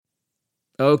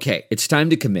Okay, it's time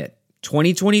to commit.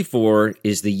 2024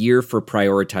 is the year for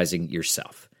prioritizing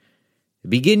yourself.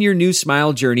 Begin your new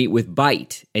smile journey with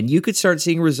Byte, and you could start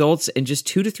seeing results in just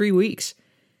 2 to 3 weeks.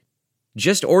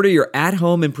 Just order your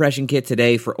at-home impression kit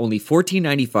today for only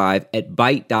 $14.95 at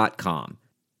Byte.com.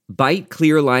 Byte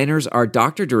clear aligners are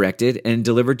doctor-directed and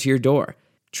delivered to your door.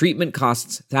 Treatment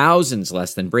costs thousands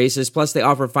less than braces, plus they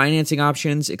offer financing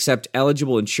options, accept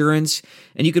eligible insurance,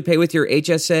 and you could pay with your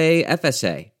HSA,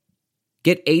 FSA.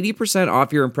 Get 80%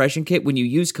 off your impression kit when you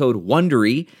use code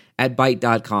WONDERY at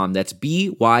Byte.com. That's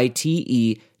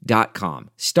BYTE.com.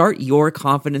 Start your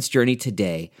confidence journey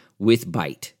today with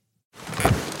Byte.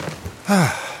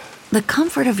 The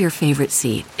comfort of your favorite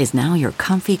seat is now your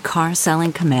comfy car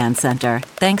selling command center,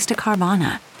 thanks to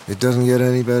Carvana. It doesn't get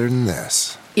any better than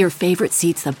this. Your favorite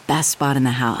seat's the best spot in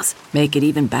the house. Make it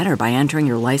even better by entering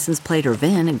your license plate or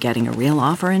VIN and getting a real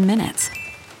offer in minutes.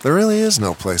 There really is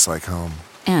no place like home.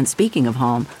 And speaking of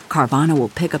home, Carvana will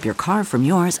pick up your car from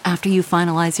yours after you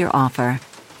finalize your offer.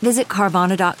 Visit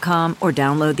Carvana.com or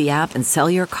download the app and sell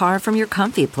your car from your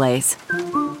comfy place.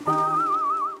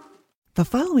 The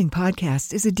following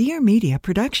podcast is a Dear Media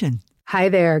production. Hi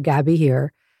there, Gabby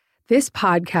here. This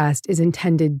podcast is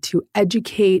intended to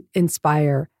educate,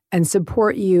 inspire, and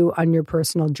support you on your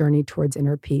personal journey towards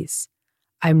inner peace.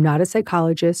 I'm not a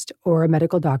psychologist or a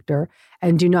medical doctor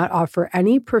and do not offer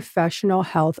any professional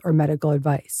health or medical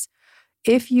advice.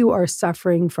 If you are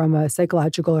suffering from a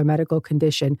psychological or medical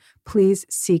condition, please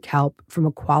seek help from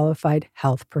a qualified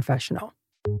health professional.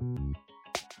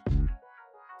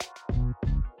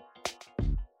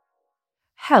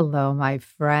 Hello, my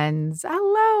friends.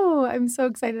 Hello. I'm so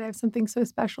excited. I have something so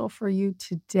special for you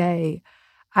today.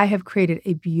 I have created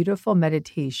a beautiful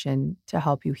meditation to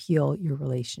help you heal your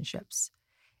relationships.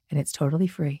 And it's totally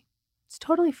free. It's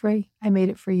totally free. I made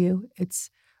it for you. It's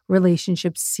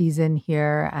relationship season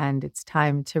here, and it's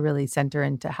time to really center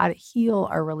into how to heal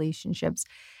our relationships.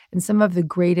 And some of the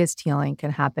greatest healing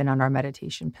can happen on our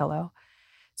meditation pillow.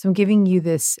 So I'm giving you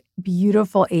this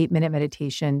beautiful 8-minute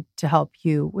meditation to help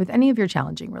you with any of your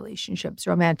challenging relationships,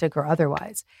 romantic or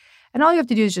otherwise. And all you have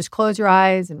to do is just close your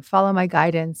eyes and follow my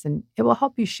guidance, and it will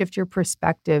help you shift your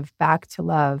perspective back to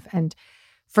love and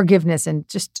forgiveness and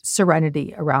just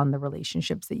serenity around the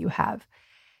relationships that you have.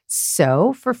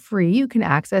 So for free, you can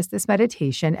access this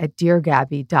meditation at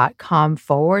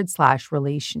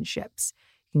deargabby.com/relationships.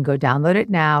 You can go download it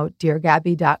now,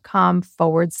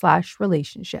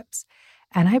 deargabby.com/relationships.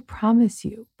 And I promise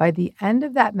you, by the end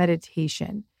of that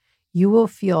meditation, you will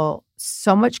feel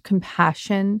so much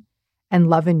compassion and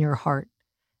love in your heart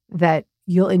that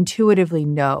you'll intuitively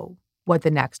know what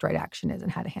the next right action is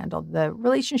and how to handle the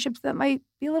relationships that might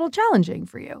be a little challenging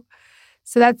for you.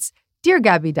 So that's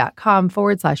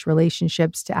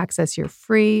deargabby.com/relationships to access your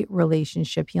free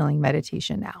relationship healing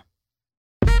meditation now.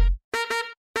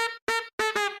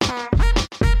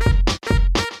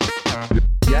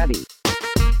 Gabby.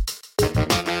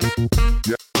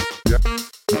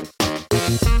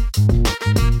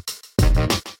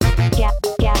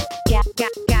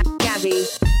 Gabby.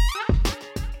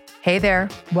 Hey there.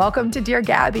 Welcome to Dear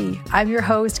Gabby. I'm your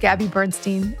host, Gabby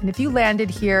Bernstein. And if you landed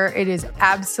here, it is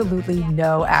absolutely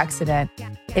no accident.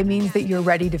 It means that you're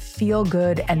ready to feel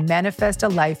good and manifest a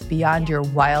life beyond your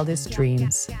wildest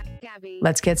dreams.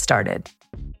 Let's get started.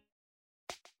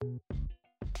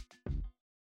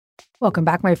 Welcome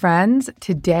back, my friends.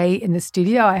 Today in the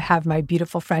studio, I have my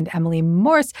beautiful friend, Emily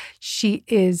Morse. She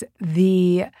is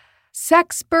the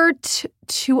sexpert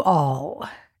to all.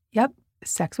 Yep,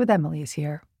 Sex with Emily is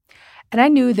here. And I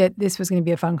knew that this was going to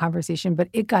be a fun conversation, but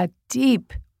it got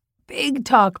deep. Big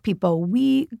talk, people.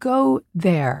 We go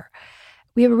there.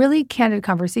 We have a really candid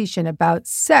conversation about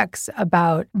sex,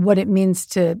 about what it means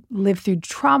to live through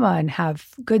trauma and have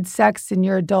good sex in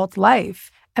your adult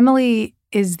life. Emily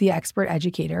is the expert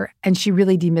educator, and she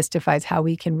really demystifies how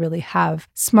we can really have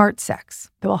smart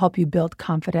sex that will help you build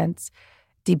confidence,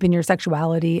 deepen your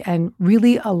sexuality, and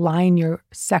really align your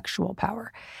sexual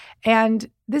power. And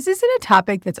this isn't a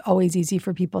topic that's always easy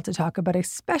for people to talk about,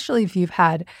 especially if you've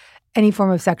had any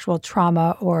form of sexual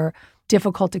trauma or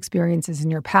difficult experiences in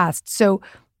your past. So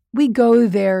we go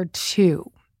there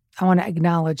too. I want to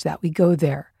acknowledge that we go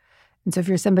there. And so if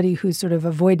you're somebody who's sort of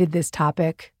avoided this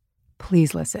topic,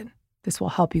 please listen. This will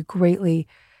help you greatly.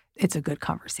 It's a good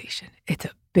conversation. It's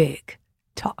a big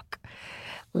talk.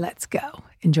 Let's go.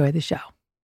 Enjoy the show.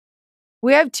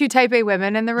 We have 2 type A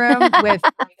women in the room with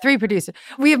 3 producers.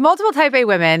 We have multiple type A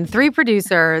women, 3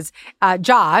 producers,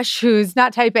 Josh, who's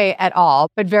not type A at all,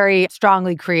 but very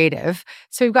strongly creative.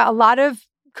 So we've got a lot of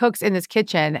cooks in this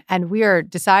kitchen, and we are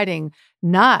deciding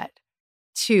not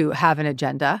to have an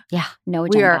agenda. Yeah, no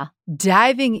agenda. We are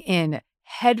diving in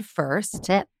head first. That's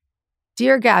it.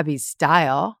 Dear Gabby's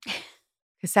style.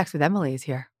 Because Sex with Emily is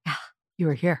here. Yeah. You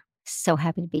were here. So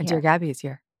happy to be And here. Dear Gabby is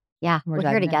here. Yeah, we're here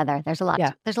diving in. together. There's a lot.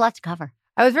 Yeah. There's a lot to cover.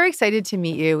 I was very excited to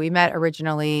meet you. We met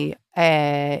originally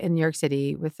in New York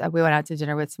City. We went out to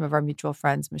dinner with some of our mutual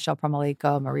friends, Michelle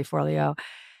Promalico, Marie Forleo,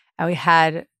 and we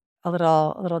had a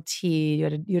little tea.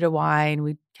 You had a wine.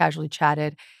 We casually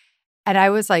chatted, and I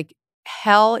was like,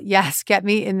 "Hell yes, get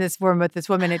me in this room with this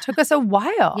woman." It took us a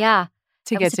while, Yeah.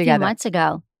 to That get was a together. few months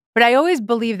ago. But I always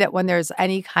believe that when there's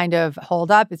any kind of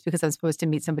holdup, it's because I'm supposed to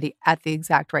meet somebody at the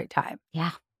exact right time.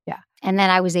 Yeah. Yeah. And then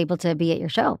I was able to be at your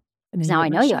show. And Because then now you I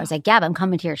get know my you. show. I was like, Gab, I'm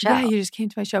coming to your show. Yeah, you just came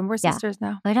to my show. And we're Yeah. sisters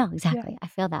now. I know, exactly. I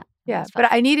feel that. Yeah, It's fun.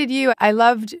 but I needed you. I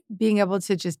loved being able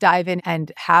to just dive in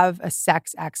and have a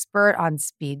sex expert on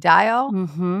speed dial.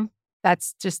 Mm-hmm.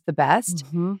 That's just the best.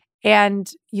 Mm-hmm.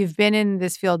 And you've been in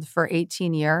this field for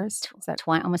 18 years. Is that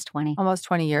Almost 20. almost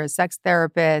 20 years? Sex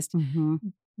therapist. Mm-hmm.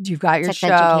 You've got your Sex show.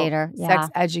 educator. Yeah. Sex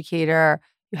educator.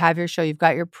 You have your show. You've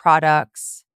got your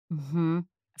products. Mm-hmm.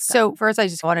 So first, I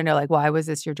just want to know, like, why was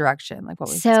this your direction? Like, what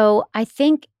was So I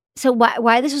think,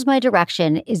 why this was my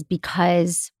direction is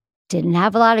because didn't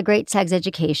have a lot of great sex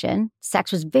education.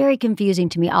 Sex was very confusing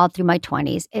to me all through my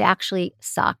 20s. It actually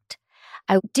sucked.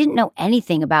 I didn't know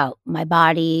anything about my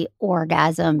body,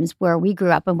 orgasms, where we grew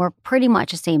up, and we're pretty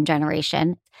much the same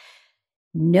generation.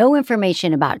 No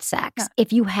information about sex. Yeah.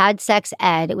 If you had sex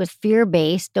ed, it was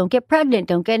fear-based. Don't get pregnant,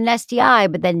 don't get an STI,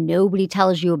 but then nobody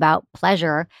tells you about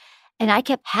pleasure. And I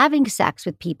kept having sex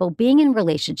with people, being in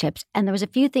relationships, and there was a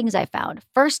few things I found.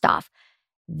 First off,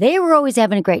 they were always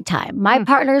having a great time. My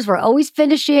partners were always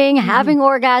finishing, having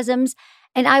orgasms,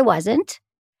 and I wasn't.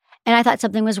 And I thought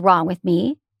something was wrong with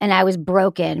me. And I was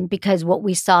broken because what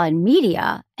we saw in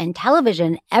media and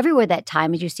television everywhere that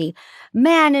time is you see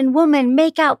man and woman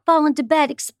make out, fall into bed,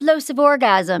 explosive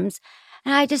orgasms.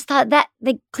 And I just thought that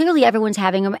clearly everyone's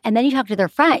having them. And then you talk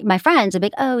to my friends, and be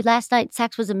like, oh, last night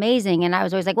sex was amazing. And I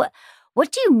was always like,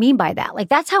 what do you mean by that? Like,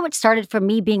 that's how it started for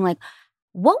me being like,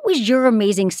 what was your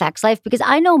amazing sex life? Because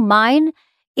I know mine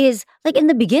is like in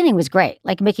the beginning was great,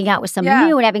 like making out with someone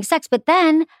new and having sex. But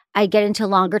then I get into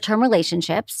longer term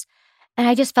relationships. And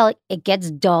I just felt like it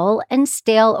gets dull and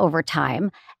stale over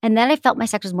time. And then I felt my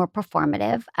sex was more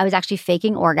performative. I was actually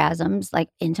faking orgasms like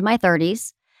into my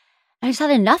 30s. And I just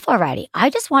had enough already. I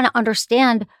just want to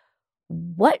understand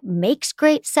what makes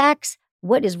great sex,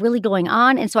 what is really going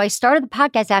on. And so I started the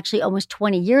podcast actually almost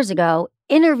 20 years ago,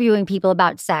 interviewing people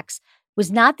about sex, was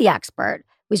not the expert,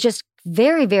 was just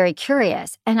very, very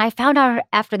curious. And I found out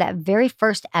after that very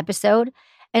first episode,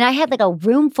 and I had like a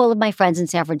room full of my friends in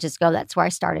San Francisco. That's where I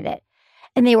started it.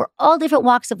 And they were all different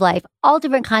walks of life, all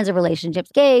different kinds of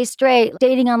relationships, gay, straight,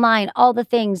 dating online, all the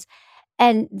things.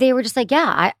 And they were just like,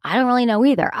 yeah, I don't really know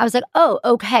either. I was like, oh,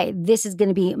 okay, this is going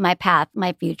to be my path,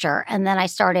 my future. And then I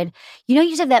started, you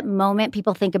just have that moment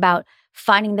people think about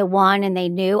finding the one and they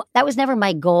knew. That was never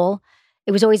my goal.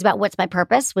 It was always about what's my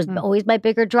purpose, was always my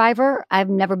bigger driver. I've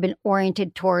never been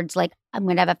oriented towards like, I'm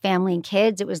going to have a family and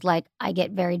kids. It was like, I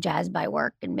get very jazzed by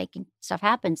work and making stuff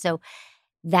happen. So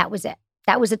that was it.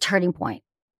 That was a turning point.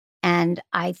 And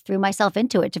I threw myself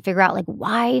into it to figure out like,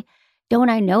 why don't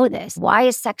I know this? Why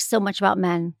is sex so much about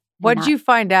men? What did you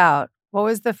find out? What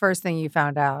was the first thing you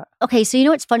found out? Okay, so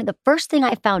what's funny? The first thing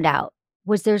I found out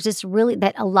was there's this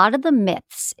that a lot of the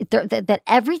myths, that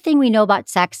everything we know about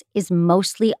sex is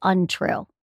mostly untrue.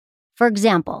 For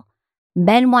example,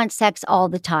 men want sex all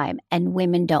the time and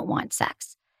women don't want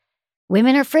sex.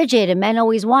 Women are frigid and men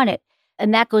always want it.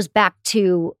 And that goes back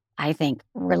to, I think,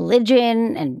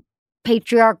 religion and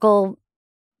patriarchal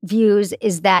views,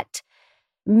 is that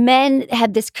men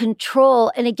had this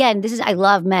control. And again, I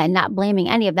love men, not blaming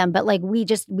any of them, but like we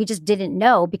just didn't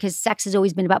know, because sex has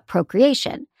always been about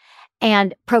procreation.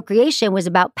 And procreation was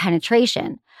about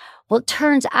penetration. Well, it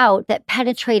turns out that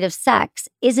penetrative sex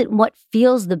isn't what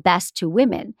feels the best to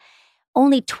women.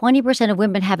 Only 20% of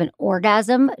women have an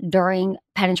orgasm during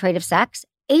penetrative sex.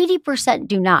 80%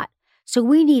 do not. So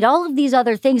we need all of these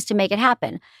other things to make it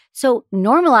happen. So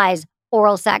normalize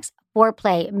oral sex,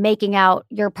 foreplay, making out,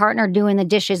 your partner doing the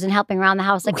dishes and helping around the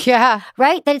house. Like,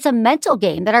 right? That it's a mental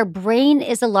game, that our brain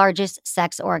is the largest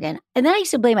sex organ. And then I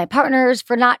used to blame my partners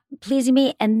for not pleasing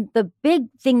me. And the big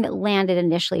thing that landed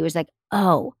initially was like,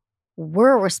 oh,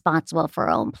 we're responsible for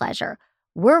our own pleasure.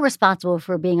 We're responsible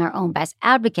for being our own best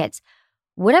advocates.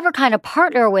 Whatever kind of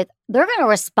partner with, they're going to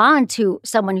respond to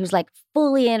someone who's like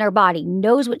fully in her body,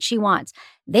 knows what she wants.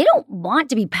 They don't want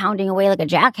to be pounding away like a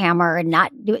jackhammer and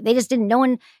not do it. They just didn't, no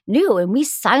one knew. And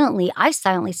I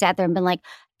silently sat there and been like,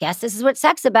 guess this is what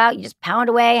sex is about. You just pound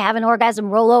away, have an orgasm,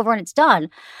 roll over, and it's done.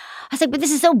 I was like, but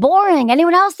this is so boring.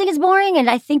 Anyone else think it's boring? And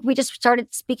I think we just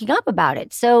started speaking up about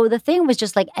it. So the thing was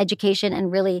just like education,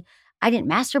 and really, I didn't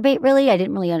masturbate really. I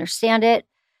didn't really understand it.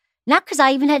 Not because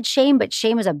I even had shame, but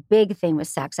shame was a big thing with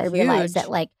sex. I realized that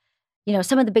like,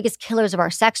 some of the biggest killers of our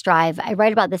sex drive, I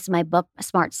write about this in my book,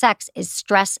 Smart Sex, is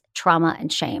stress, trauma,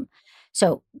 and shame.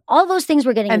 So all those things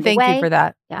were getting in the way. And thank you for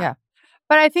that. Yeah.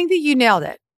 But I think that you nailed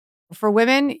it. For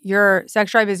women, your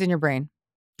sex drive is in your brain.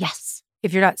 Yes.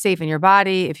 If you're not safe in your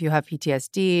body, if you have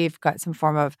PTSD, if you've got some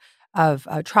form of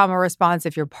trauma response,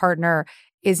 if your partner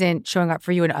isn't showing up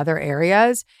for you in other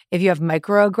areas, if you have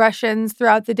microaggressions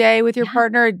throughout the day with your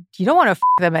partner, you don't want to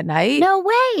them at night. No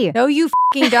way. No, you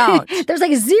don't. There's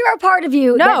like zero part of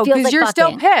you that feels because like you're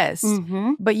fucking. still pissed.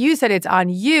 Mm-hmm. But you said it's on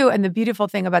you. And the beautiful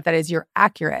thing about that is you're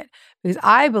accurate. Because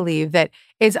I believe that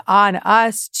it's on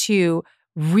us to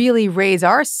really raise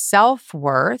our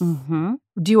self-worth,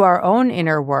 do our own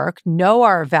inner work, know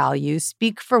our values,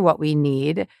 speak for what we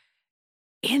need.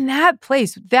 In that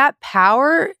place, that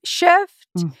power shift,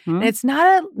 and it's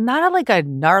not like a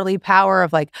gnarly power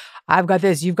of like, I've got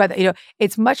this, you've got that.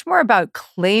 It's much more about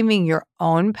claiming your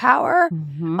own power,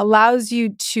 allows you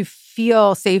to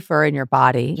feel safer in your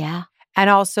body. Yeah. And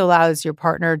also allows your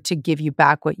partner to give you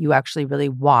back what you actually really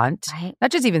want. Right.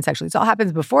 Not just even sexually. It all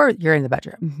happens before you're in the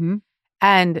bedroom.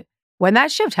 And when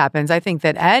that shift happens, I think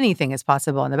that anything is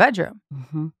possible in the bedroom.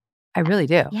 I really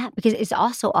do. Yeah, because it's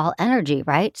also all energy,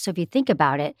 right? So if you think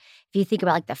about it, if you think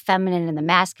about like the feminine and the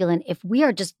masculine, if we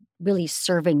are just really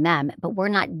serving them, but we're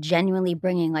not genuinely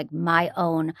bringing like my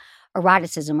own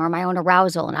eroticism or my own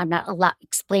arousal, and I'm not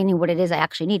explaining what it is I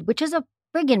actually need, which is a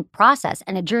friggin' process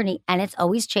and a journey, and it's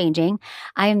always changing.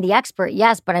 I am the expert,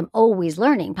 yes, but I'm always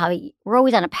learning. Probably we're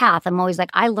always on a path. I'm always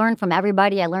like, I learn from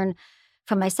everybody. I learn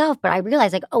from myself, but I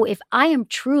realize like, if I am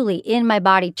truly in my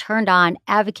body, turned on,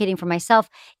 advocating for myself,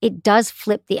 it does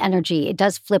flip the energy. It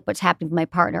does flip what's happening with my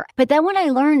partner. But then when I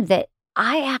learned that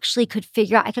I actually could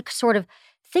figure out, I could sort of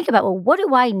think about, well, what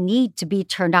do I need to be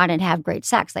turned on and have great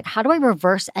sex? Like, how do I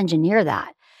reverse engineer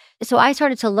that? So I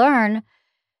started to learn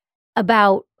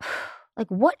about like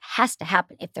what has to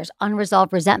happen if there's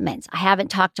unresolved resentments. I haven't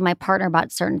talked to my partner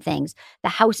about certain things. The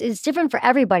house is different for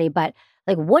everybody, but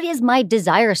like, what is my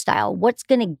desire style? What's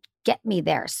going to get me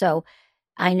there? So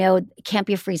I know it can't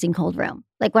be a freezing cold room.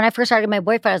 Like when I first started my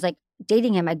boyfriend, I was like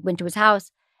dating him. I went to his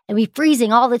house and we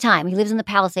freezing all the time. He lives in the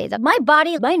Palisades. My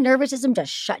body, my nervous system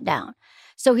just shut down.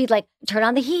 So he'd like turn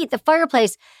on the heat, the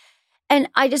fireplace. And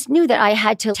I just knew that I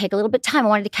had to take a little bit of time. I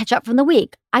wanted to catch up from the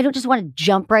week. I don't just want to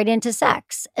jump right into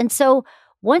sex. And so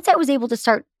once I was able to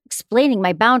start explaining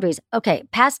my boundaries, okay,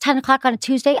 past 10 o'clock on a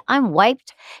Tuesday, I'm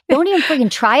wiped. Don't even freaking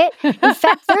try it. In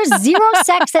fact, there's zero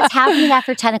sex that's happening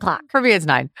after 10 o'clock. For me, it's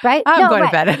 9. Right? I'm going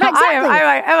to bed. Right, exactly.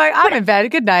 I'm in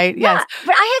bed. Good night. Yeah, Yes.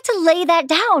 but I had to lay that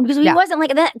down because he wasn't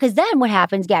like that. Because then what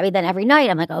happens, Gabby, then every night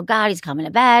I'm like, oh God, he's coming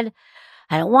to bed.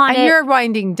 I don't want it. And you're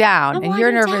winding down, I'm and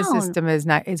your winding nervous down. system is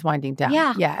winding down.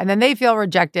 Yeah. Yeah. And then they feel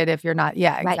rejected if you're not.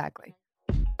 Yeah, Right. exactly.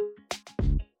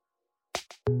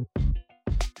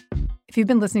 If you've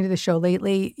been listening to the show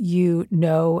lately, you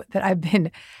know that I've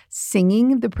been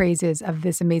singing the praises of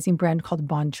this amazing brand called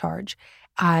Bon Charge.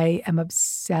 I am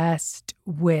obsessed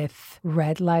with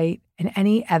red light and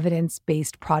any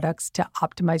evidence-based products to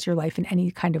optimize your life in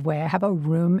any kind of way. I have a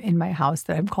room in my house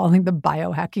that I'm calling the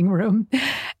biohacking room.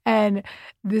 And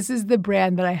this is the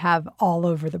brand that I have all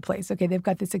over the place. Okay, they've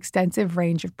got this extensive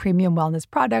range of premium wellness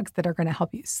products that are going to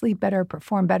help you sleep better,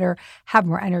 perform better, have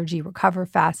more energy, recover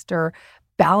faster,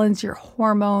 balance your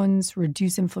hormones,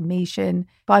 reduce inflammation.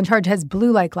 Bon Charge has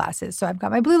blue light glasses. So I've got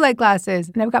my blue light glasses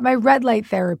and I've got my red light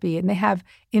therapy, and they have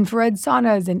infrared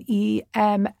saunas and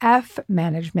EMF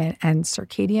management and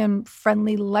circadian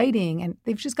friendly lighting. And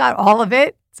they've just got all of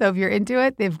it. So if you're into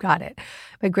it, they've got it.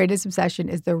 My greatest obsession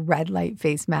is the red light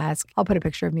face mask. I'll put a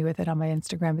picture of me with it on my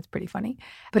Instagram. It's pretty funny.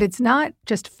 But it's not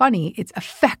just funny, it's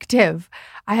effective.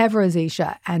 I have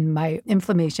rosacea and my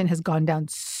inflammation has gone down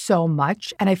so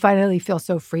much. And I finally feel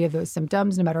so free of those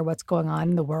symptoms. No matter what's going on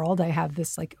in the world, I have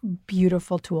this like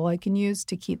beautiful tool I can use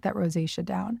to keep that rosacea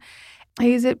down. I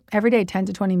use it every day, 10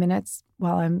 to 20 minutes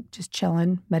while I'm just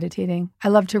chilling, meditating. I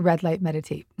love to red light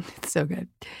meditate. It's so good.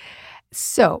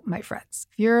 So, my friends,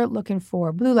 if you're looking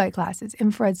for blue light glasses,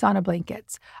 infrared sauna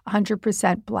blankets,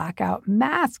 100% blackout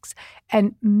masks,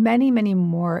 and many, many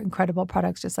more incredible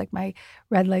products, just like my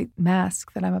red light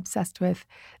mask that I'm obsessed with,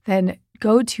 then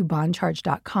go to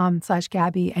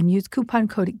boncharge.com/Gabby and use coupon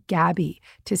code Gabby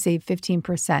to save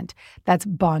 15%. That's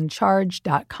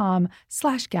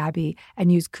boncharge.com/Gabby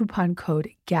and use coupon code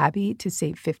Gabby to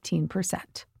save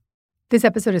 15%. This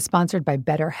episode is sponsored by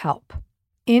BetterHelp.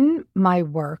 In my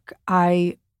work,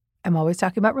 I am always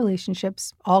talking about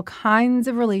relationships, all kinds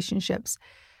of relationships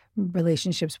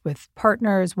with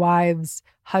partners, wives,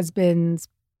 husbands,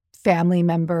 family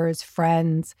members,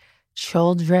 friends,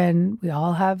 children. We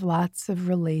all have lots of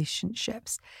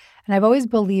relationships. And I've always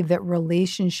believed that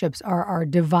relationships are our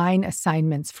divine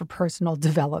assignments for personal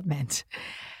development.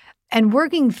 And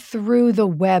working through the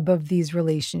web of these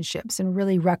relationships and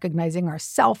really recognizing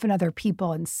ourselves and other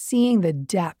people and seeing the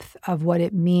depth of what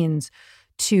it means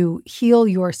to heal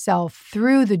yourself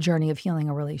through the journey of healing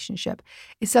a relationship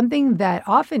is something that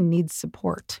often needs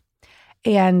support.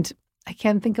 And I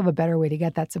can't think of a better way to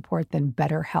get that support than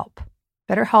BetterHelp.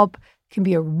 BetterHelp can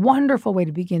be a wonderful way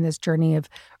to begin this journey of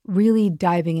really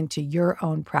diving into your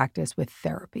own practice with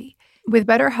therapy. With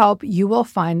BetterHelp, you will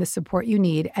find the support you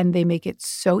need, and they make it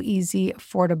so easy,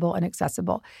 affordable, and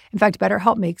accessible. In fact,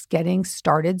 BetterHelp makes getting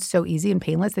started so easy and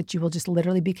painless that you will just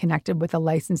literally be connected with a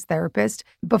licensed therapist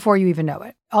before you even know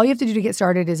it. All you have to do to get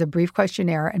started is a brief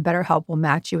questionnaire, and BetterHelp will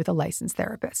match you with a licensed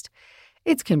therapist.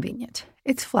 It's convenient,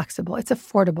 it's flexible, it's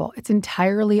affordable, it's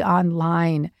entirely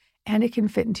online, and it can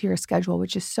fit into your schedule,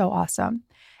 which is so awesome.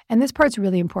 And this part's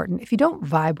really important. If you don't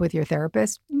vibe with your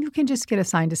therapist, you can just get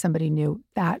assigned to somebody new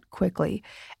that quickly.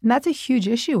 And that's a huge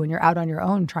issue when you're out on your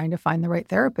own trying to find the right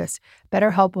therapist.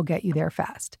 BetterHelp will get you there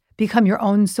fast. Become your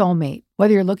own soulmate,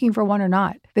 whether you're looking for one or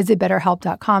not. Visit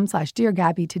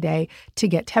betterhelp.com/DearGabby today to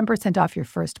get 10% off your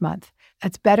first month.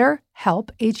 That's BetterHelp,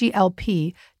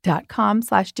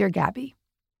 HELP.com/DearGabby.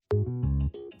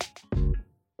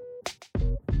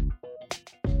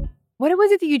 What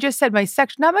was it that you just said?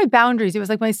 Not my boundaries. It was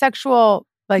like my sexual,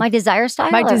 my desire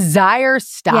style. My desire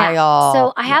style. Yeah.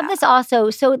 So I have this also.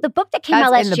 So the book that came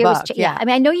out last year was, I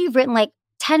mean, I know you've written like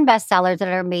 10 bestsellers that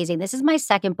are amazing. This is my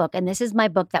second book. And this is my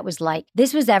book that was like,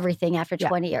 this was everything after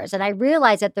 20 years. And I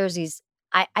realized that there's these,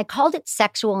 I called it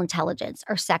sexual intelligence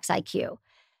or sex IQ.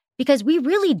 Because we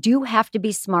really do have to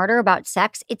be smarter about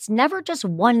sex. It's never just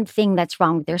one thing that's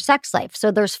wrong with your sex life.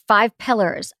 So there's 5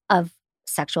 pillars of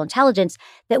sexual intelligence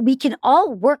that we can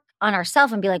all work on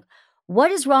ourselves and be like,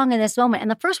 what is wrong in this moment? And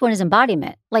the first one is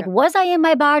embodiment. Like, was I in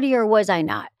my body or was I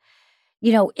not?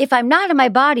 You know, if I'm not in my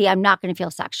body, I'm not going to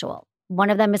feel sexual. One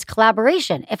of them is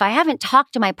collaboration. If I haven't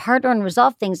talked to my partner and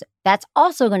resolved things, that's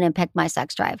also going to impact my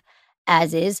sex drive,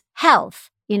 as is health.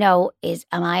 You know,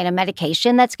 am I on a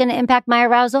medication that's going to impact my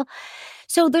arousal?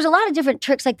 So there's a lot of different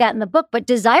tricks like that in the book, but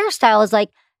desire style is like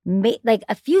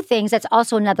a few things. That's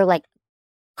also another like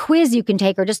quiz you can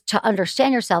take or just to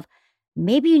understand yourself.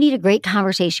 Maybe you need a great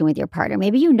conversation with your partner.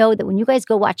 Maybe you know that when you guys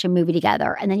go watch a movie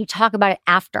together and then you talk about it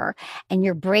after and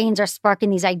your brains are sparking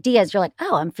these ideas, you're like,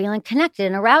 oh, I'm feeling connected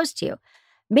and aroused to you.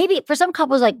 Maybe for some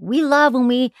couples, like we love when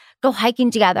we go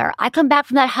hiking together. I come back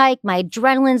from that hike, my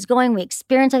adrenaline's going, we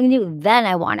experience something new, then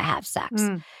I want to have sex.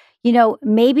 You know,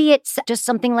 maybe it's just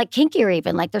something like kinky or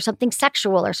even like there's something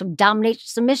sexual or some domination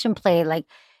submission play, like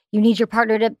you need your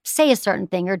partner to say a certain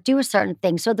thing or do a certain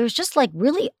thing. So there's just like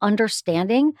really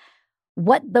understanding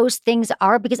what those things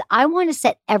are because I want to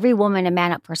set every woman and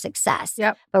man up for success.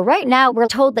 Yep. But right now we're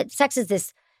told that sex is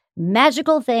this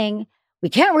magical thing. We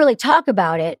can't really talk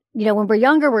about it. You know, when we're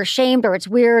younger, we're ashamed or it's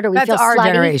weird or we feel slutty. That's our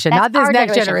generation, not this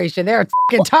next generation. They're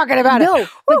talking about it.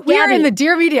 We're in the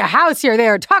Dear Media house here. They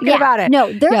are talking about it.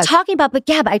 No, they're talking about, but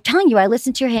Gab, I'm telling you, I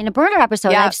listened to your Hannah Burner episode.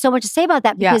 And I have so much to say about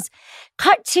that because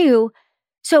cut to,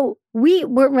 so we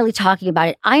weren't really talking about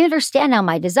it. I understand now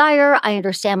my desire. I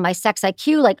understand my sex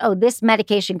IQ. Like, oh, this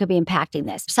medication could be impacting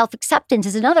this. Self-acceptance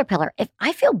is another pillar. If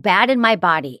I feel bad in my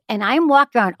body and I'm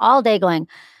walking around all day going,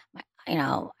 you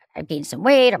know, I've gained some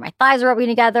weight or my thighs are rubbing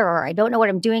together or I don't know what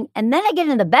I'm doing. And then I get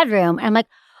in the bedroom and I'm like,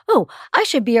 oh, I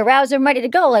should be aroused and ready to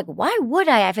go. Like, why would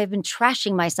I if I've been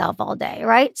trashing myself all day,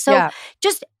 right? So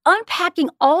just unpacking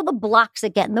all the blocks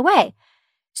that get in the way.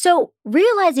 So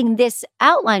realizing this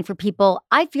outline for people,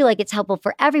 I feel like it's helpful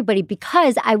for everybody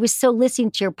because I was so listening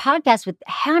to your podcast with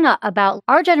Hannah about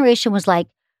our generation was like,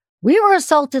 we were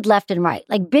assaulted left and right,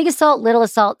 like big assault, little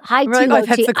assault, high T, low T.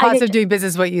 That's the cost of doing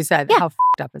business, what you said. Yeah. How up is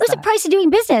that? It was the price of doing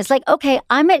business. Like, okay,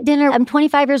 I'm at dinner, I'm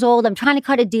 25 years old, I'm trying to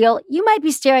cut a deal. You might be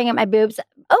staring at my boobs.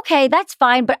 Okay, that's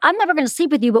fine, but I'm never going to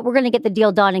sleep with you, but we're going to get the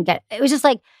deal done and get it. It was just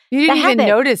like, you didn't even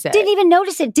notice it. Didn't even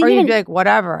notice it. Or you'd be like,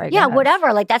 whatever. I guess.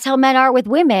 Whatever. Like, that's how men are with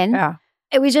women. Yeah.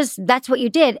 It was just, that's what you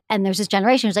did. And there's this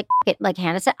generation who's like, it, like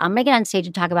Hannah said, I'm going to get on stage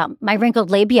and talk about my wrinkled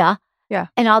labia. Yeah.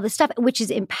 And all this stuff, which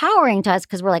is empowering to us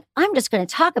because we're like, I'm just going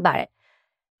to talk about it.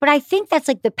 But I think that's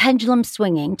like the pendulum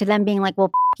swinging to them being like,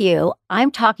 well, you, I'm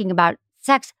talking about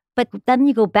sex. But then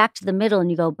you go back to the middle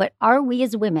and you go, but are we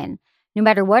as women, no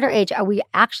matter what our age, are we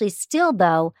actually still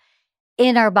though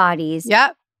in our bodies,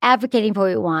 advocating for what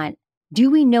we want, Do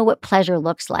we know what pleasure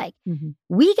looks like? Mm-hmm.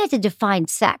 We get to define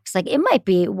sex. Like it might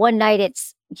be one night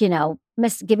it's,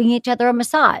 giving each other a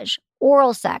massage,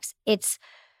 oral sex. It's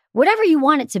whatever you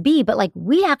want it to be, but like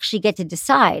we actually get to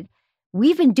decide.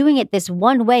 We've been doing it this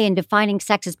one way and defining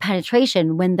sex as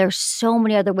penetration when there's so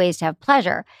many other ways to have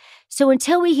pleasure. So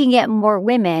until we can get more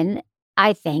women,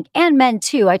 I think, and men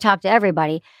too, I talk to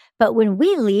everybody, but when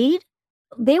we lead,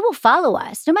 they will follow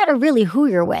us, no matter really who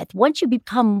you're with. Once you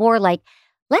become more like,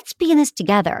 let's be in this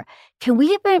together. Can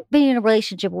we be in a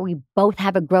relationship where we both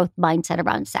have a growth mindset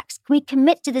around sex? Can we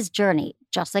commit to this journey,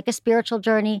 just like a spiritual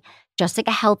journey, just like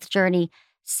a health journey?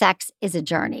 Sex is a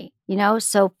journey,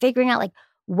 So figuring out like,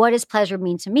 what does pleasure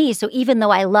mean to me? So even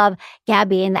though I love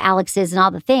Gabby and the Alexes and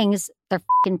all the things, they're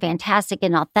fucking fantastic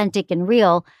and authentic and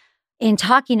real. In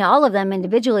talking to all of them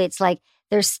individually, it's like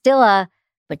there's still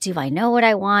but do I know what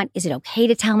I want? Is it okay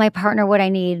to tell my partner what I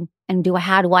need? And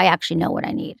how do I actually know what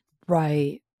I need?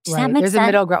 Right. Does that make There's sense? a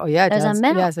middle ground. Yeah, it There's does. a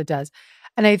middle. Yes, it does.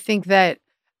 And I think that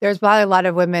there's probably a lot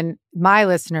of women, my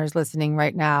listeners listening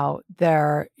right now,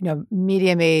 they're,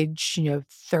 medium age,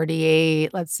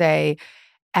 38, let's say,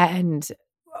 and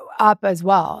up as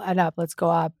well, and up, let's go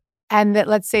up. And that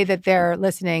let's say that they're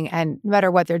listening and no matter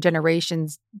what their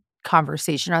generation's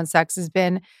conversation on sex has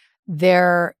been,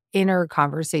 their inner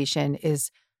conversation is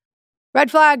red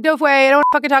flag, no way, I don't want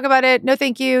to fucking talk about it. No,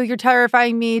 thank you. You're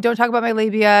terrifying me. Don't talk about my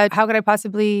labia. How could I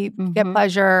possibly get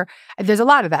pleasure? There's a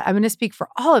lot of that. I'm going to speak for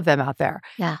all of them out there.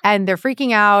 Yeah. And they're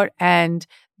freaking out and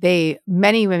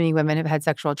many women have had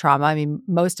sexual trauma. I mean,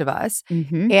 most of us.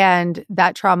 Mm-hmm. And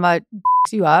that trauma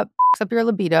fucks you up, fucks up your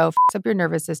libido, fucks up your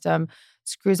nervous system,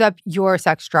 screws up your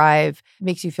sex drive,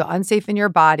 makes you feel unsafe in your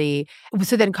body.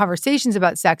 So then conversations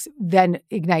about sex then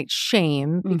ignite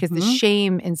shame because the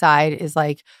shame inside is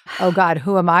like, oh God,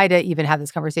 who am I to even have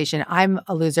this conversation? I'm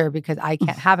a loser because I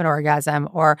can't have an orgasm,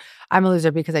 or I'm a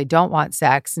loser because I don't want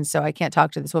sex. And so I can't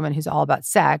talk to this woman who's all about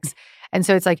sex. And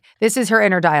so it's like, this is her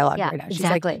inner dialogue right now. She's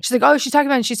like, oh, she's talking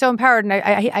about it and she's so empowered. And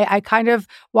I kind of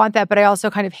want that, but I also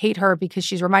kind of hate her because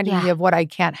she's reminding me of what I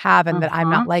can't have and that I'm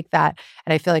not like that.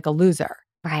 And I feel like a loser.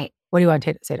 Right. What do you want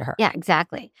to say to her? Yeah,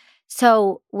 exactly.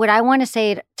 So what I want to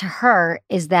say to her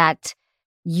is that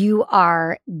you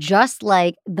are just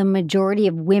like the majority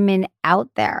of women out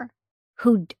there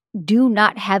who do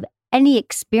not have any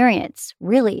experience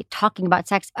really talking about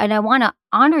sex. And I want to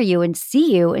honor you and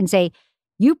see you and say,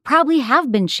 you probably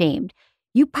have been shamed.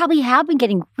 You probably have been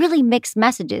getting really mixed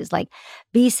messages like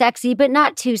be sexy, but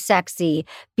not too sexy.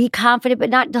 Be confident,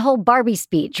 but not the whole Barbie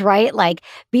speech, right? Like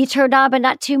be turned on, but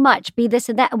not too much. Be this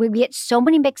and that. And we get so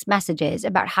many mixed messages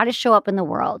about how to show up in the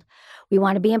world. We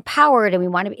want to be empowered and we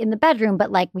want to be in the bedroom,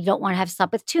 but like we don't want to have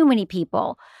slept with too many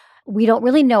people. We don't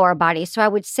really know our bodies. So I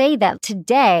would say that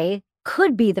today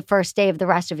could be the first day of the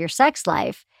rest of your sex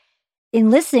life in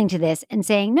listening to this and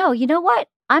saying, no, you know what?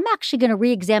 I'm actually going to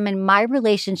re-examine my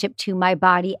relationship to my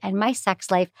body and my sex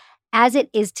life as it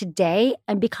is today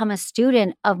and become a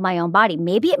student of my own body.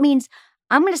 Maybe it means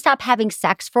I'm going to stop having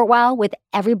sex for a while with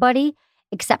everybody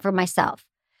except for myself.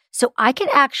 So I can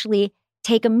actually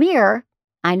take a mirror.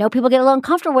 I know people get a little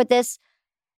uncomfortable with this.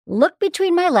 Look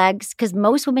between my legs because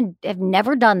most women have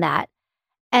never done that.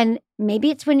 And maybe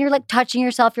it's when you're like touching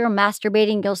yourself, you're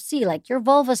masturbating, you'll see like your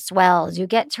vulva swells. You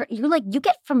get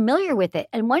familiar with it.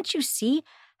 And once you see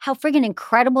how friggin'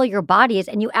 incredible your body is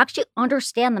and you actually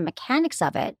understand the mechanics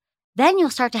of it, then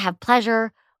you'll start to have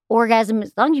pleasure, orgasm,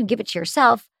 as long as you give it to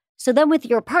yourself. So then with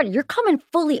your partner, you're coming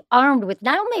fully armed with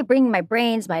not only bringing my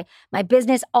brains, my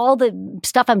business, all the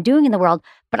stuff I'm doing in the world,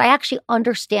 but I actually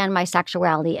understand my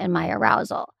sexuality and my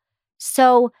arousal.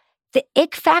 So the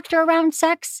ick factor around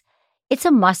sex, it's a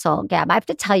muscle, Gab. I have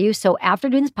to tell you, so after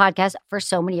doing this podcast for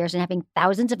so many years and having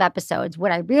thousands of episodes,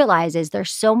 what I realize is there's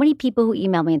so many people who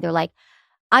email me and they're like,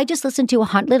 I just listened to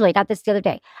 100, literally, I got this the other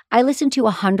day. I listened to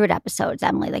 100 episodes,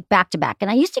 Emily, like back to back.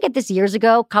 And I used to get this years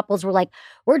ago. Couples were like,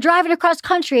 we're driving across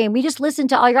country and we just listened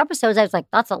to all your episodes. I was like,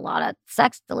 that's a lot of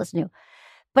sex to listen to.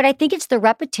 But I think it's the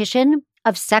repetition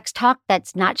of sex talk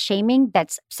that's not shaming,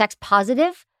 that's sex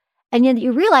positive. And then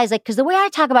you realize, like, because the way I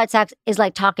talk about sex is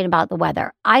like talking about the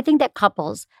weather. I think that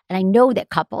couples, and I know that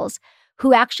couples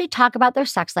who actually talk about their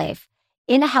sex life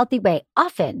in a healthy way,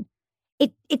 often,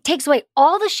 it takes away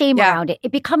all the shame around it.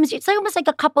 It's like almost like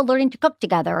a couple learning to cook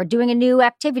together or doing a new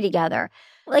activity together.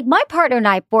 Like my partner and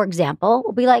I, for example,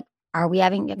 will be like, are we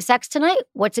having sex tonight?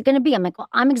 What's it going to be? I'm like, well,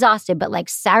 I'm exhausted, but like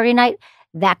Saturday night,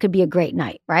 that could be a great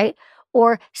night, right?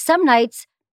 Or some nights,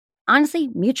 honestly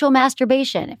mutual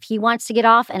masturbation. If he wants to get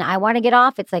off and I want to get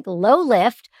off, it's like low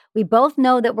lift. We both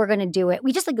know that we're going to do it.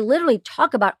 We just like literally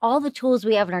talk about all the tools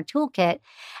we have in our toolkit.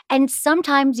 And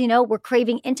sometimes, we're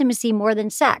craving intimacy more than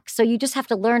sex. So you just have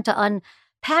to learn to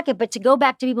unpack it. But to go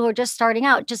back to people who are just starting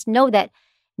out, just know that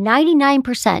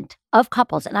 99% of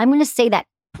couples, and I'm going to say that,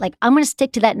 like I'm going to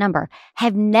stick to that number,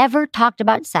 have never talked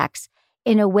about sex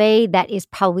in a way that is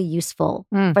probably useful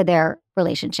for their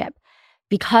relationship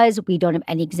because we don't have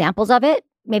any examples of it.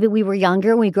 Maybe we were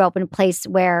younger and we grew up in a place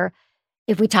where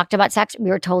if we talked about sex, we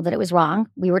were told that it was wrong.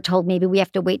 We were told maybe we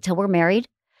have to wait till we're married.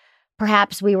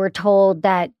 Perhaps we were told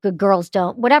that good girls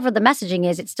don't, whatever the messaging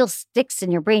is, it still sticks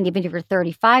in your brain, even if you're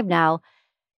 35 now.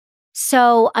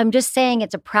 So I'm just saying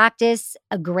it's a practice.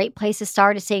 A great place to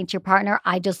start is saying to your partner,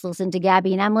 I just listened to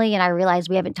Gabby and Emily and I realized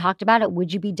we haven't talked about it.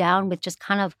 Would you be down with just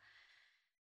kind of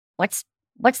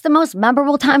what's the most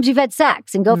memorable times you've had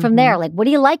sex and go from there? Like, what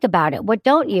do you like about it? What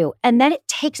don't you? And then it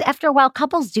takes, after a while,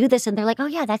 couples do this and they're like, oh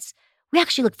yeah, we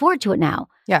actually look forward to it now.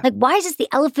 Yeah. Like, why is this the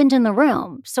elephant in the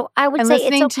room? So I would say it's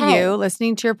okay. Listening to you,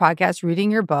 listening to your podcast,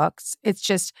 reading your books, it's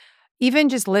just, even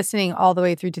just listening all the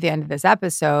way through to the end of this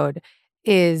episode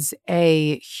is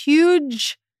a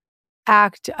huge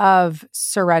act of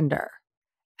surrender.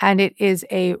 And it is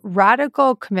a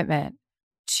radical commitment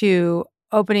to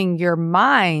opening your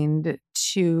mind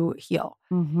to heal.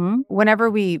 Whenever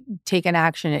we take an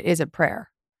action, it is a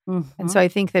prayer. And so I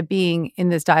think that being in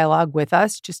this dialogue with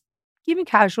us, just even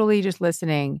casually just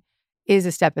listening, is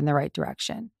a step in the right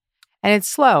direction. And it's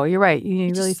slow. You're right. You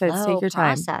really said take your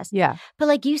time. Yeah. But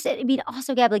like you said, I mean,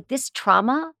 also, Gab, like this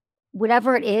trauma,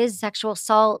 whatever it is, sexual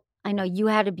assault, I know you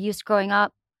had abuse growing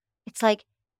up. It's like,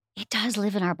 it does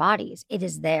live in our bodies. It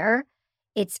is there.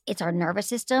 It's our nervous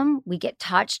system. We get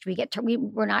touched.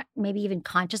 We're not maybe even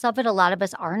conscious of it. A lot of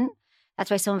us aren't.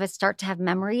 That's why some of us start to have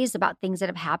memories about things that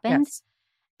have happened. Yes.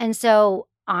 And so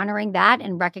honoring that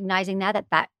and recognizing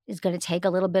that is going to take a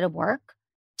little bit of work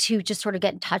to just sort of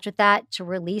get in touch with that, to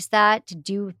release that, to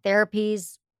do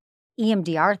therapies.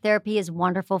 EMDR therapy is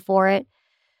wonderful for it.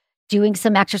 Doing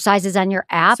some exercises on your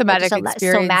app. Somatic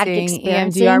experiencing,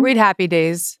 EMDR. Read Happy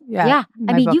Days. Yeah.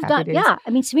 I mean, you've done, I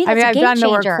mean, to me, that's a I've game done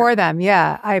changer. the work for them.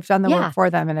 Yeah. I've done the work for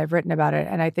them and I've written about it.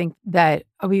 And I think that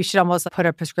we should almost put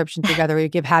a prescription together where you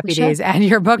give Happy Days and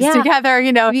your books together,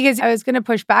 because I was going to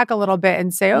push back a little bit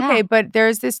and say, okay, but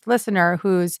there's this listener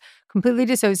who's completely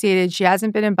dissociated. She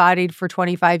hasn't been embodied for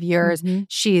 25 years.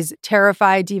 She's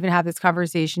terrified to even have this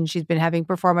conversation. She's been having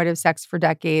performative sex for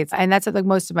decades. And that's like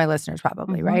most of my listeners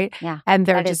probably, right? Yeah. And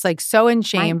they're just like so in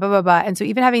shame, blah, blah, blah. And so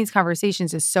even having these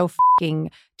conversations is so fucking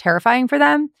terrifying for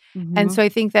them. And so I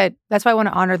think that that's why I want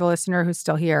to honor the listener who's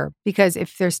still here, because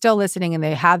if they're still listening and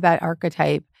they have that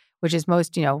archetype, which is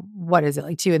most, what is it,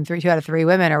 like 2 out of 3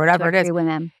 women or whatever it is. 3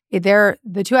 women. They're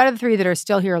the 2 out of the 3 that are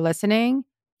still here listening.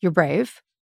 You're brave.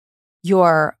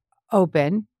 You're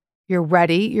open, you're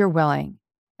ready, you're willing.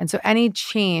 And so any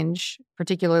change,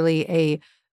 particularly a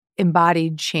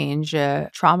embodied change,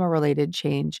 a trauma-related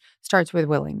change, starts with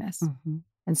willingness.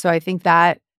 And so I think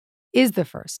that is the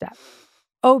first step.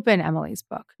 Open Emily's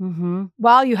book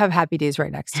while you have Happy Days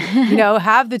right next to you.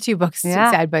 Have the 2 books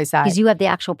side by side. Because you have the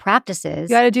actual practices.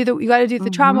 You got to do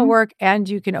the trauma work, and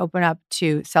you can open up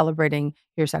to celebrating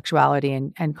your sexuality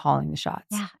and calling the shots.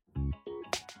 Yeah.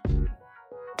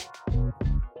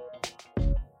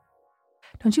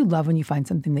 Don't you love when you find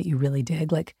something that you really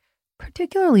dig, like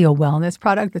particularly a wellness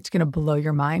product that's going to blow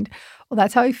your mind? Well,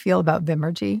 that's how I feel about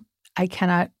Vimergy. I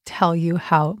cannot tell you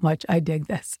how much I dig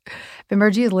this.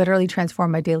 Vimergy has literally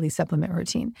transformed my daily supplement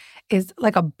routine. It's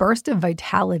like a burst of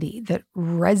vitality that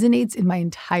resonates in my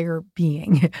entire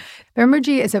being.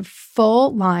 Vimergy is a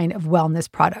full line of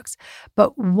wellness products,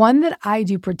 but one that I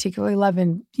do particularly love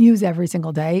and use every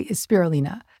single day is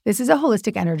spirulina. This is a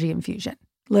holistic energy infusion,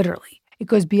 literally. It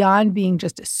goes beyond being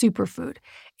just a superfood.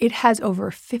 It has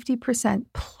over 50%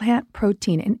 plant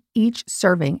protein in each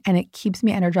serving, and it keeps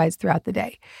me energized throughout the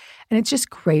day. And it's just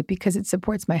great because it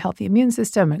supports my healthy immune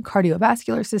system and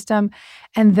cardiovascular system.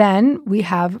 And then we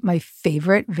have my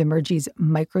favorite, Vimergy's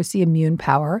Micro C Immune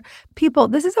Power. People,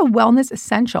 this is a wellness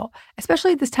essential,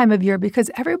 especially at this time of year,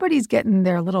 because everybody's getting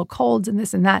their little colds and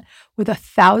this and that. With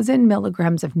 1,000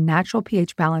 milligrams of natural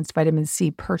pH balanced vitamin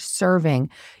C per serving,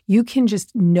 you can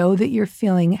just know that you're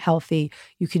feeling healthy.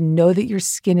 You can know that your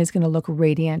skin is going to look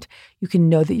radiant. You can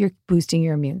know that you're boosting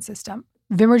your immune system.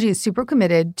 Vimergy is super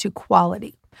committed to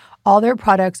quality. All their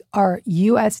products are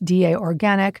USDA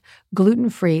organic,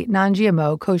 gluten-free,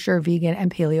 non-GMO, kosher, vegan,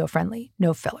 and paleo-friendly.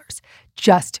 No fillers.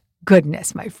 Just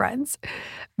goodness, my friends.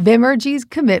 Vimergy's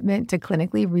commitment to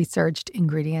clinically researched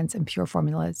ingredients and pure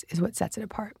formulas is what sets it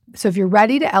apart. So if you're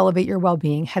ready to elevate your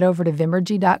well-being, head over to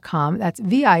Vimergy.com. That's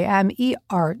Vimergy.com.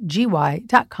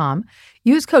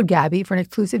 Use code Gabby for an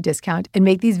exclusive discount and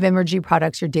make these Vimergy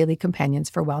products your daily companions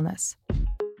for wellness.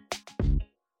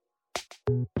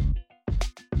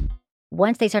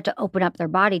 Once they start to open up their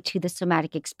body to the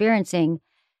somatic experiencing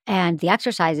and the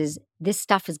exercises, this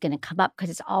stuff is going to come up because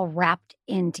it's all wrapped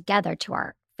in together to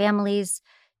our families,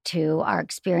 to our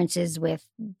experiences with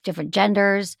different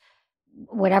genders,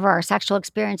 whatever our sexual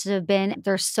experiences have been.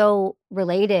 They're so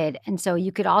related. And so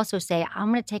you could also say,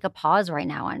 I'm going to take a pause right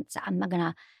now and I'm not going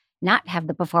to not have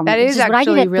the performance. That is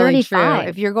actually really true.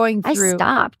 If you're going through... I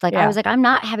stopped. I was like, I'm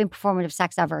not having performative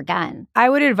sex ever again. I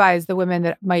would advise the women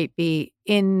that might be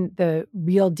in the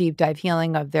real deep dive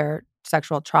healing of their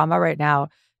sexual trauma right now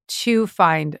to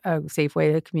find a safe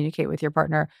way to communicate with your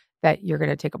partner that you're going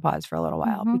to take a pause for a little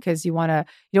while because you don't want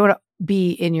to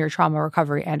be in your trauma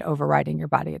recovery and overriding your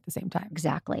body at the same time.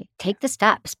 Exactly. Take the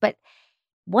steps. But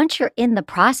once you're in the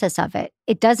process of it,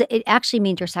 it actually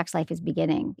means your sex life is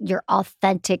beginning. Your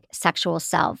authentic sexual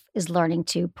self is learning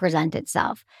to present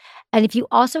itself. And if you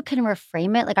also can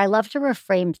reframe it, like I love to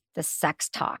reframe the sex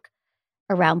talk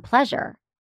around pleasure,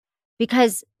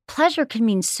 because pleasure can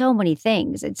mean so many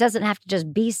things. It doesn't have to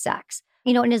just be sex.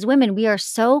 And as women, we are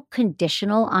so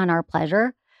conditional on our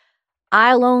pleasure.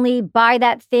 I'll only buy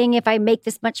that thing if I make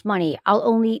this much money. I'll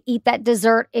only eat that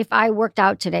dessert if I worked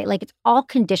out today. Like it's all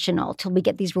conditional till we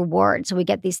get these rewards. So we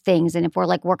get these things. And if we're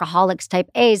like workaholics type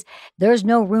A's, there's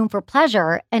no room for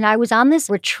pleasure. And I was on this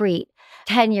retreat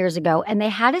 10 years ago and they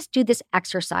had us do this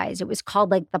exercise. It was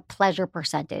called like the pleasure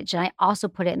percentage. And I also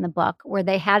put it in the book where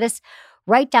they had us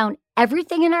write down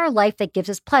everything in our life that gives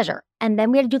us pleasure. And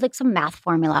then we had to do like some math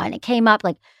formula. And it came up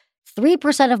like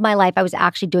 3% of my life, I was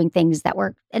actually doing things that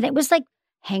were, and it was like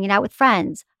hanging out with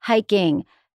friends, hiking,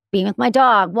 being with my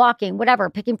dog, walking,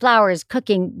 whatever, picking flowers,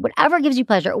 cooking, whatever gives you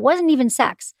pleasure. It wasn't even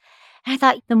sex. And I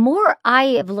thought the more I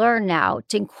have learned now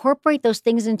to incorporate those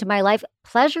things into my life,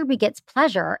 pleasure begets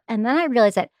pleasure. And then I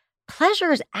realized that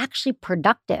pleasure is actually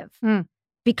productive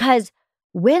because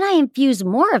when I infuse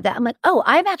more of that, I'm like, oh,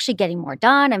 I'm actually getting more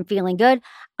done. I'm feeling good.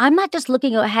 I'm not just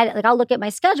looking ahead. Like I'll look at my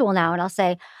schedule now and I'll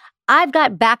say, I've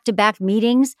got back-to-back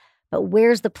meetings, but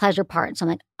where's the pleasure part? So I'm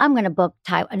like, I'm going to book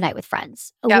a night with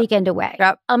friends, a weekend away,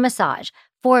 a massage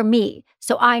for me.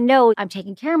 So I know I'm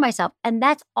taking care of myself. And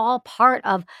that's all part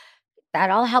of, that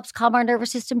all helps calm our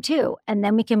nervous system too. And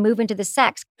then we can move into the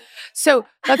sex. So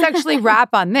let's actually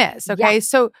wrap on this, okay? Yeah.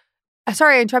 So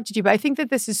sorry I interrupted you, but I think that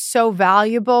this is so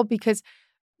valuable because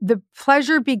the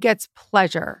pleasure begets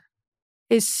pleasure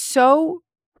is so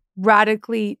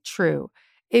radically true.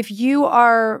 If you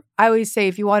are, I always say,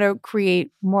 if you want to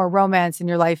create more romance in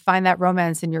your life, find that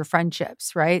romance in your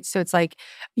friendships, right? So it's like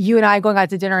you and I going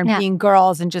out to dinner and being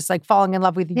girls and just like falling in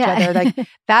love with each other. Like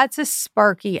that's a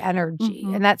sparky energy.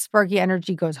 And that sparky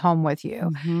energy goes home with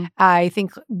you. I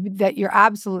think that you're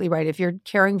absolutely right. If you're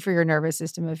caring for your nervous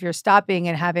system, if you're stopping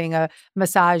and having a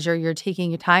massage or you're taking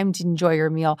your time to enjoy your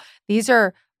meal, these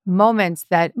are moments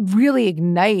that really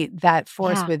ignite that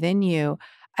force within you.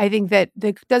 I think that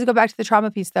it does go back to the trauma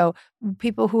piece, though.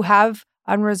 People who have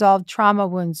unresolved trauma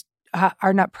wounds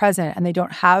are not present and they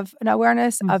don't have an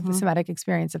awareness of the somatic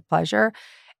experience of pleasure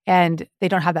and they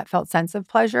don't have that felt sense of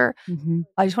pleasure.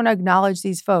 I just want to acknowledge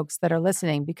these folks that are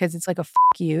listening because it's like a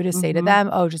you to say to them,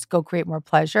 oh, just go create more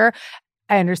pleasure.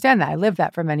 I understand that. I lived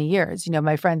that for many years.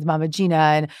 My friends, Mama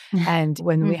Gina, and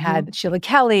when we had Sheila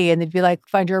Kelly, and they'd be like,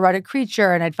 find your erotic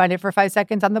creature. And I'd find it for 5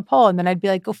 seconds on the pole. And then I'd be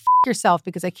like, go yourself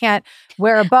because I can't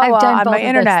wear a boa on my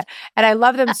internet. And I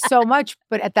love them so much.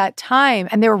 But at that time,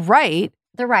 and they were right.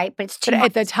 They're right, but it's too much.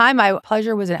 At the time,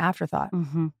 pleasure was an afterthought.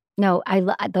 No,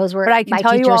 those were But I can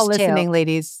tell you all listening, too.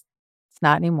 Ladies, it's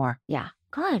not anymore. Yeah,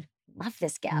 good. Love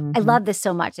this, Gab. I love this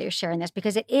so much that you're sharing this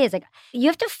because it is like you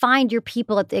have to find your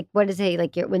people at the, what is it,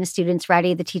 like when the student's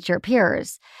ready, the teacher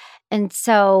appears. And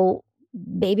so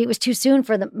maybe it was too soon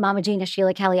for the Mama Gina,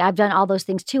 Sheila Kelly. I've done all those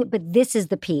things too, but this is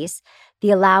the piece,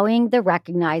 the allowing, the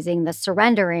recognizing, the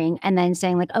surrendering, and then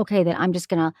saying like, okay, then I'm just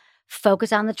going to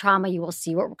focus on the trauma. You will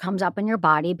see what comes up in your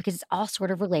body because it's all sort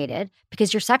of related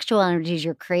because your sexual energy is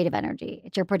your creative energy.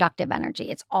 It's your productive energy.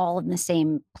 It's all in the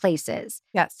same places.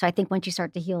 Yes. So I think once you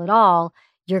start to heal it all,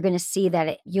 you're going to see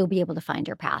that you'll be able to find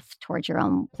your path towards your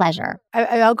own pleasure.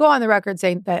 I'll go on the record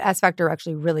saying that S Factor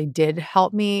actually really did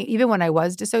help me, even when I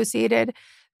was dissociated,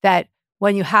 that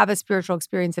when you have a spiritual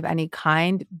experience of any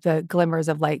kind, the glimmers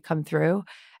of light come through.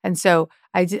 And so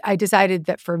I decided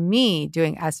that for me,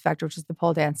 doing S Factor, which is the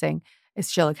pole dancing,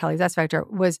 is Sheila Kelly's S Factor,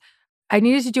 was I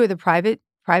needed to do it with a private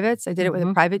privates. I did it with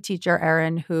a private teacher,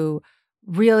 Erin, who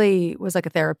really was like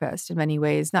a therapist in many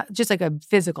ways, not just like a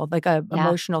physical, like a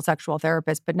emotional sexual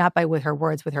therapist, but not with her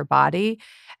words, with her body.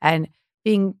 And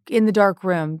being in the dark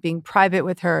room, being private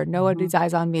with her, nobody's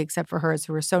eyes on me except for hers,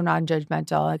 who were so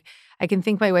non-judgmental. Like, I can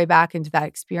think my way back into that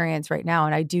experience right now.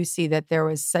 And I do see that there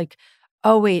was like,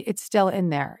 oh wait, it's still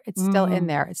in there. It's still in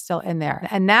there. It's still in there.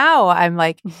 And now I'm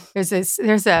like, there's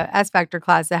a S Factor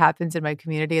class that happens in my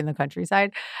community in the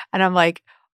countryside. And I'm like,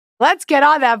 let's get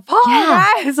on that pole,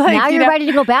 guys. Like, now you're ready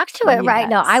to go back to it, right?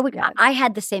 No, Yes. I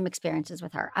had the same experiences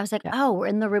with her. I was like, oh, we're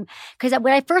in the room. Because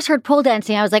when I first heard pole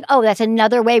dancing, I was like, oh, that's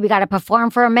another way we got to perform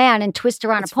for a man and twist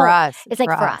around a pole. For us. It's like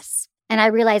for us. And I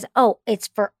realized, oh, it's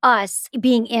for us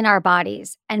being in our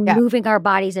bodies and moving our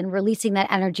bodies and releasing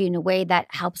that energy in a way that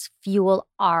helps fuel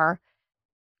our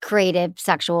creative,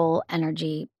 sexual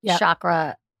energy,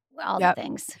 chakra, all the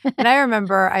things. And I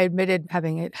remember I admitted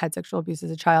having had sexual abuse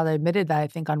as a child. I admitted that, I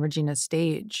think, on Regina's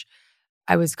stage.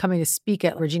 I was coming to speak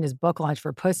at Regina's book launch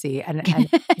for Pussy and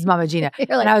it's Mama Gina. Like,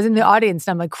 and I was in the audience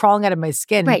and I'm like crawling out of my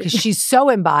skin because she's so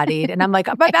embodied. And I'm like,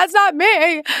 but that's not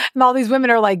me. And all these women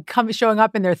are like showing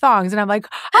up in their thongs. And I'm like,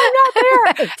 I'm not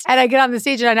there. And I get on the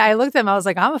stage and I looked at them. I was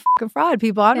like, I'm a fucking fraud,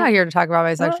 people. I'm not here to talk about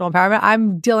my sexual empowerment.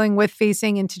 I'm dealing with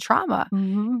facing into trauma.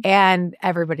 And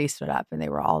everybody stood up and they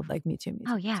were all like, me too, me too.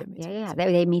 Oh, yeah. Me too, Yeah.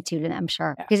 They me too, I'm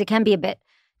sure. Because it can be a bit,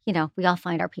 we all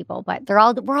find our people, but we're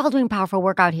all doing powerful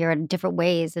work out here in different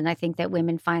ways. And I think that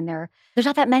women find there's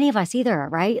not that many of us either,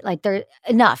 right? Like there's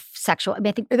enough sexual.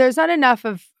 I think there's not enough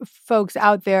of folks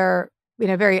out there in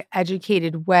a very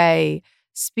educated way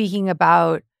speaking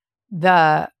about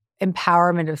the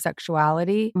empowerment of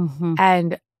sexuality.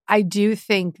 And I do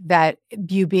think that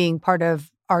you being part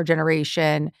of our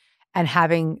generation and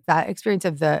having that experience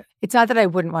of it's not that I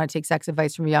wouldn't want to take sex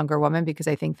advice from a younger woman, because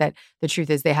I think that the truth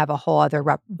is they have a whole other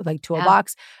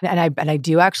toolbox. And I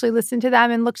do actually listen to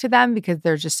them and look to them because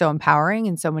they're just so empowering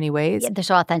in so many ways. Yeah, they're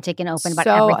so authentic and open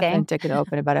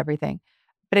about everything.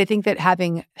 But I think that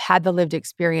having had the lived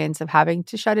experience of having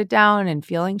to shut it down and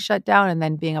feeling shut down and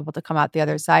then being able to come out the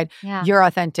other side, your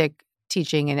authentic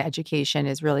teaching and education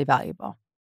is really valuable.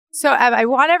 So I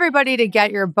want everybody to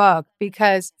get your book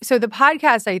because the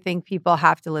podcast, I think people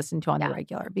have to listen to on the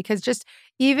regular, because just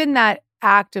even that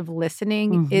act of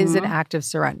listening is an act of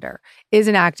surrender, is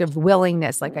an act of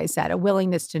willingness, like I said, a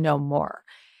willingness to know more.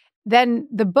 Then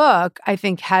the book, I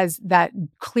think, has that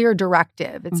clear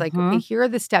directive. It's like, okay, here are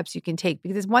the steps you can take,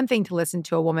 because it's one thing to listen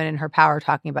to a woman in her power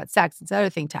talking about sex. It's another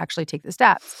thing to actually take the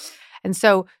steps. And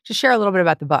so just share a little bit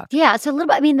about the book. Yeah, it's a little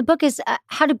bit, the book is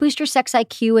How to Boost Your Sex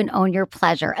IQ and Own Your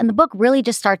Pleasure. And the book really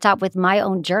just starts out with my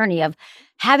own journey of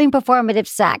having performative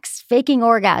sex, faking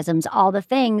orgasms, all the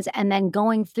things, and then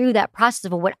going through that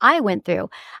process of what I went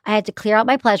through. I had to clear out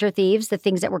my pleasure thieves, the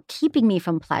things that were keeping me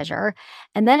from pleasure.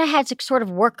 And then I had to sort of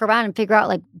work around and figure out,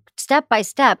 like, step by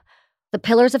step, the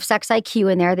pillars of sex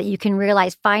IQ in there that you can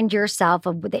realize, find yourself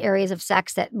of the areas of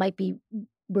sex that might be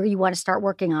where you want to start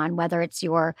working on, whether it's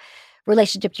your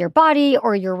relationship to your body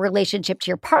or your relationship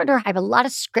to your partner. I have a lot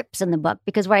of scripts in the book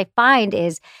because what I find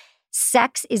is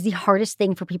sex is the hardest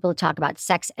thing for people to talk about,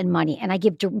 sex and money. And I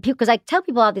give people, because I tell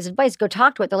people all this advice, go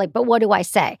talk to it. They're like, but what do I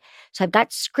say? So I've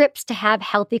got scripts to have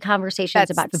healthy conversations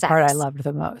about sex. That's the part I loved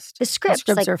the most. The scripts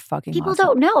like, are fucking people awesome.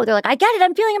 don't know. They're like, I get it.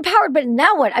 I'm feeling empowered, but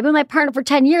now what? I've been with my partner for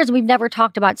 10 years and we've never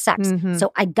talked about sex.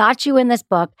 So I got you in this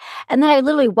book. And then I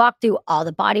literally walked through all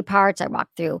the body parts. I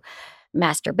walked through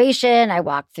masturbation, I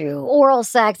walked through oral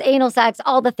sex, anal sex,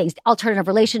 all the things, alternative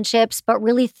relationships, but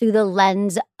really through the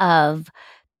lens of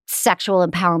sexual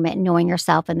empowerment and knowing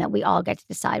yourself, and that we all get to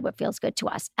decide what feels good to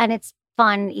us. And it's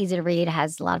fun, easy to read,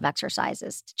 has a lot of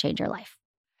exercises to change your life.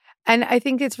 And I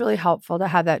think it's really helpful to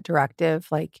have that directive,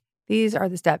 like, these are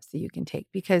the steps that you can take,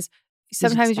 because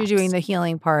sometimes you're doing the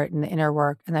healing part and the inner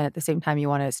work, and then at the same time you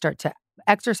want to start to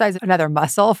exercise another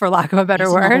muscle, for lack of a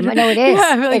better word. No, it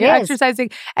is. You're exercising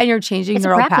and you're changing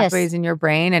neural pathways in your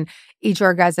brain. And each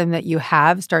orgasm that you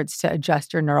have starts to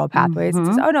adjust your neural pathways. It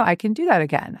says, oh no, I can do that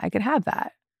again. I can have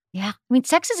that. Yeah.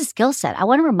 Sex is a skill set. I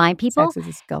want to remind people. Sex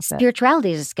is a skill set.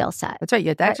 Spirituality is a skill set. That's right. You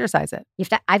have to exercise it.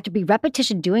 I have to be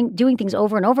repetition, doing things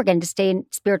over and over again to stay in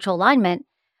spiritual alignment.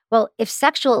 Well, if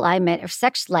sexual alignment or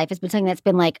sex life has been something that's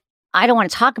been like, I don't want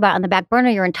to talk about on the back burner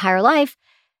your entire life,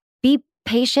 be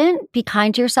patient, be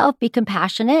kind to yourself, be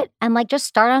compassionate, and just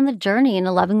start on the journey in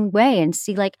a loving way and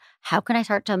see how can I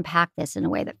start to unpack this in a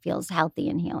way that feels healthy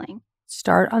and healing.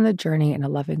 Start on the journey in a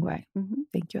loving way.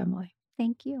 Thank you, Emily.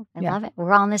 Thank you. I love it.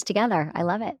 We're all in this together. I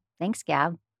love it. Thanks,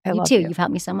 Gab. I love you too. You. You've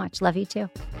helped me so much. Love you too.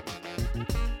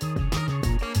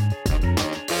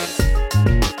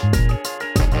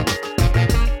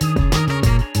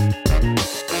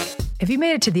 If you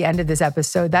made it to the end of this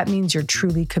episode, that means you're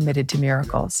truly committed to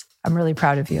miracles. I'm really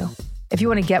proud of you. If you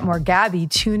want to get more Gabby,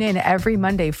 tune in every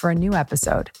Monday for a new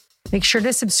episode. Make sure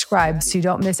to subscribe so you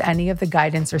don't miss any of the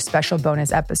guidance or special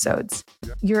bonus episodes.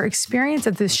 Your experience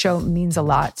of this show means a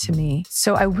lot to me,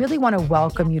 so I really want to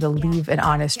welcome you to leave an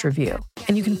honest review.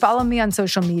 And you can follow me on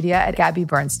social media at Gabby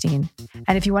Bernstein.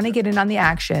 And if you want to get in on the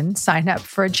action, sign up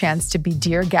for a chance to be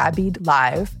Dear Gabby'd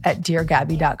live at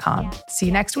deargabby.com. See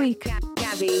you next week.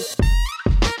 Gabby.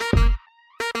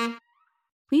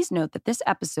 Please note that this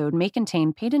episode may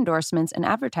contain paid endorsements and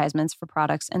advertisements for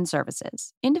products and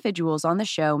services. Individuals on the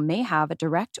show may have a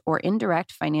direct or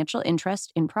indirect financial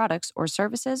interest in products or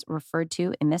services referred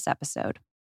to in this episode.